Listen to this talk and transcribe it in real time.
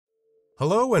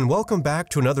Hello and welcome back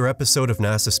to another episode of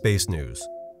NASA Space News.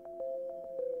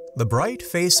 The bright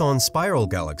face-on spiral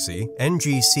galaxy,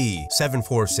 NGC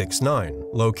 7469,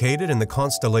 located in the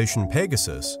constellation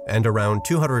Pegasus and around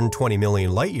 220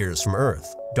 million light-years from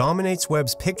Earth, dominates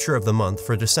Webb's picture of the month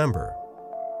for December.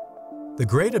 The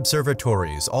Great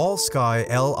Observatories All-Sky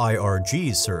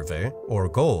LIRGs survey, or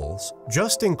GOLS,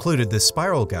 just included this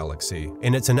spiral galaxy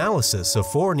in its analysis of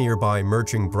 4 nearby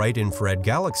merging bright infrared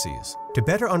galaxies to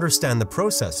better understand the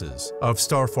processes of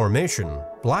star formation,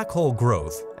 black hole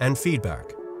growth, and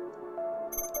feedback.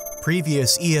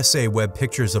 Previous ESA Webb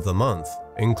Pictures of the month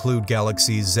include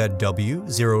galaxies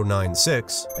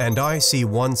ZW096 and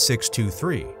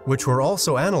IC1623, which were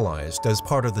also analyzed as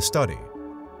part of the study.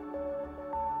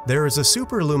 There is a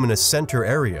superluminous center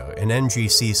area in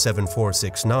NGC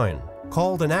 7469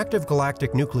 called an active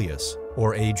galactic nucleus,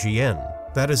 or AGN,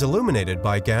 that is illuminated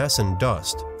by gas and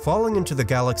dust falling into the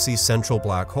galaxy's central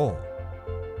black hole.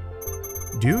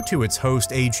 Due to its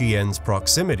host AGN's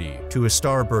proximity to a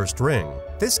starburst ring,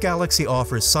 this galaxy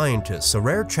offers scientists a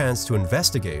rare chance to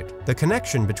investigate the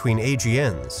connection between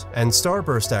AGNs and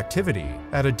starburst activity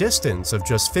at a distance of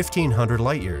just 1,500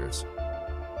 light-years.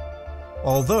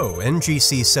 Although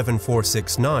NGC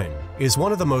 7469 is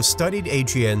one of the most studied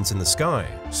AGNs in the sky,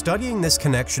 studying this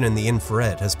connection in the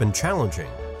infrared has been challenging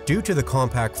due to the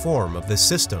compact form of this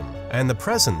system and the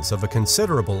presence of a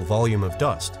considerable volume of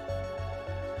dust.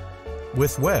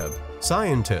 With Webb,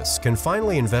 scientists can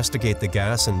finally investigate the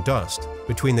gas and dust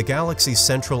between the galaxy's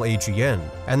central AGN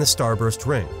and the starburst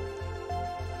ring.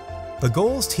 The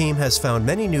GOLS team has found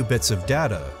many new bits of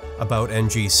data about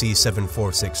NGC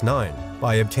 7469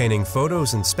 by obtaining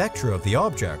photos and spectra of the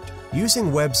object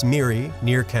using Webb's MIRI,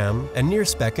 NIRCam, and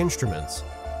NIRSpec instruments.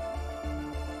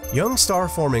 Young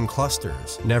star-forming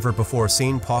clusters,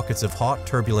 never-before-seen pockets of hot,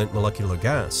 turbulent molecular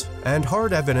gas, and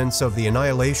hard evidence of the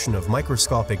annihilation of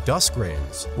microscopic dust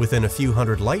grains within a few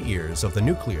hundred light-years of the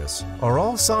nucleus are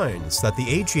all signs that the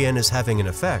AGN is having an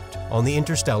effect on the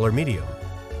interstellar medium.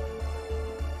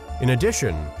 In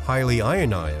addition, highly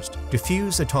ionized,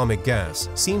 diffuse atomic gas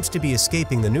seems to be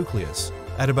escaping the nucleus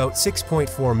at about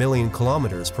 6.4 million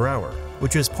kilometers per hour,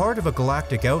 which is part of a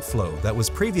galactic outflow that was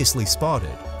previously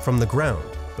spotted from the ground,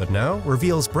 but now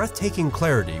reveals breathtaking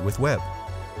clarity with Webb.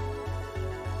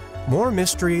 More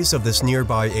mysteries of this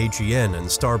nearby AGN and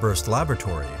starburst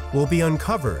laboratory will be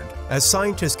uncovered as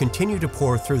scientists continue to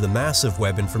pore through the massive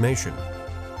Webb information.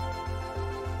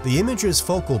 The image's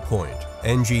focal point,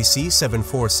 NGC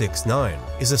 7469,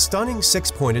 is a stunning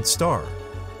 6-pointed star.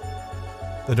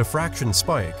 The diffraction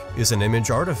spike is an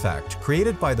image artifact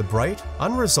created by the bright,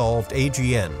 unresolved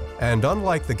AGN, and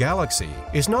unlike the galaxy,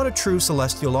 is not a true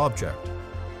celestial object.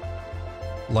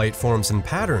 Light forms in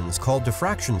patterns called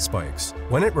diffraction spikes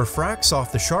when it refracts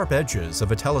off the sharp edges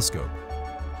of a telescope.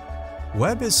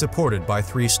 Webb is supported by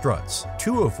 3 struts,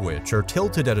 2 of which are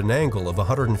tilted at an angle of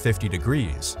 150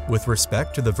 degrees. With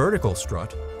respect to the vertical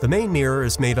strut, the main mirror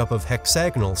is made up of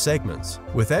hexagonal segments,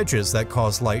 with edges that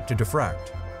cause light to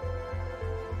diffract.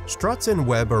 Struts in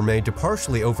Webb are made to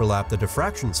partially overlap the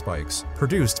diffraction spikes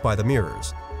produced by the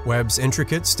mirrors. Webb's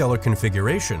intricate stellar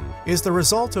configuration is the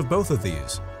result of both of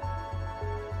these.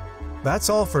 That's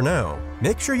all for now.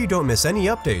 Make sure you don't miss any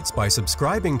updates by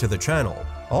subscribing to the channel.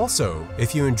 Also,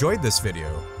 if you enjoyed this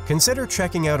video, consider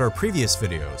checking out our previous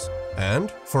videos. And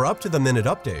for up-to-the-minute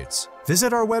updates,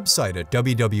 visit our website at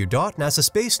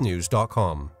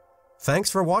www.nasaspacenews.com. Thanks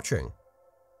for watching.